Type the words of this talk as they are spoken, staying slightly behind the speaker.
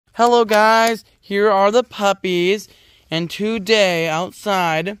Hello guys, here are the puppies, and today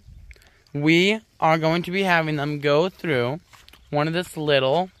outside we are going to be having them go through one of the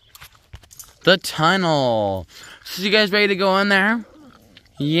tunnel. So you guys ready to go in there?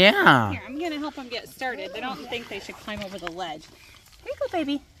 Yeah. Here, I'm gonna help them get started. They don't think they should climb over the ledge. Here you go,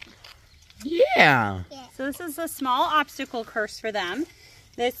 baby. Yeah. So this is a small obstacle course for them.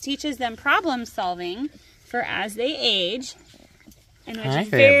 This teaches them problem solving for as they age, and which is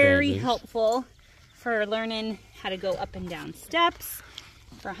very helpful for learning how to go up and down steps,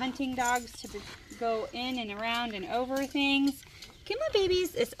 for hunting dogs to go in and around and over things. Come on,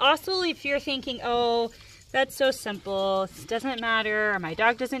 babies. It's also if you're thinking, oh, that's so simple, it doesn't matter, or my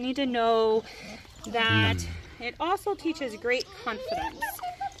dog doesn't need to know that. It also teaches great confidence.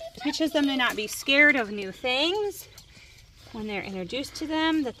 It teaches them to not be scared of new things when they're introduced to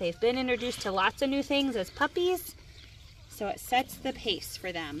them, that they've been introduced to lots of new things as puppies. So it sets the pace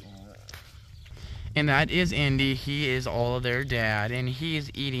for them. And that is Indy. He is all of their dad, and he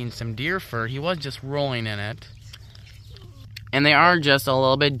is eating some deer fur. He was just rolling in it. And they are just a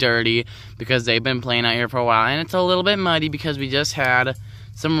little bit dirty because they've been playing out here for a while. And it's a little bit muddy because we just had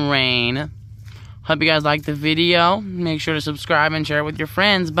some rain. Hope you guys liked the video. Make sure to subscribe and share it with your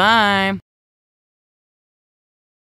friends. Bye.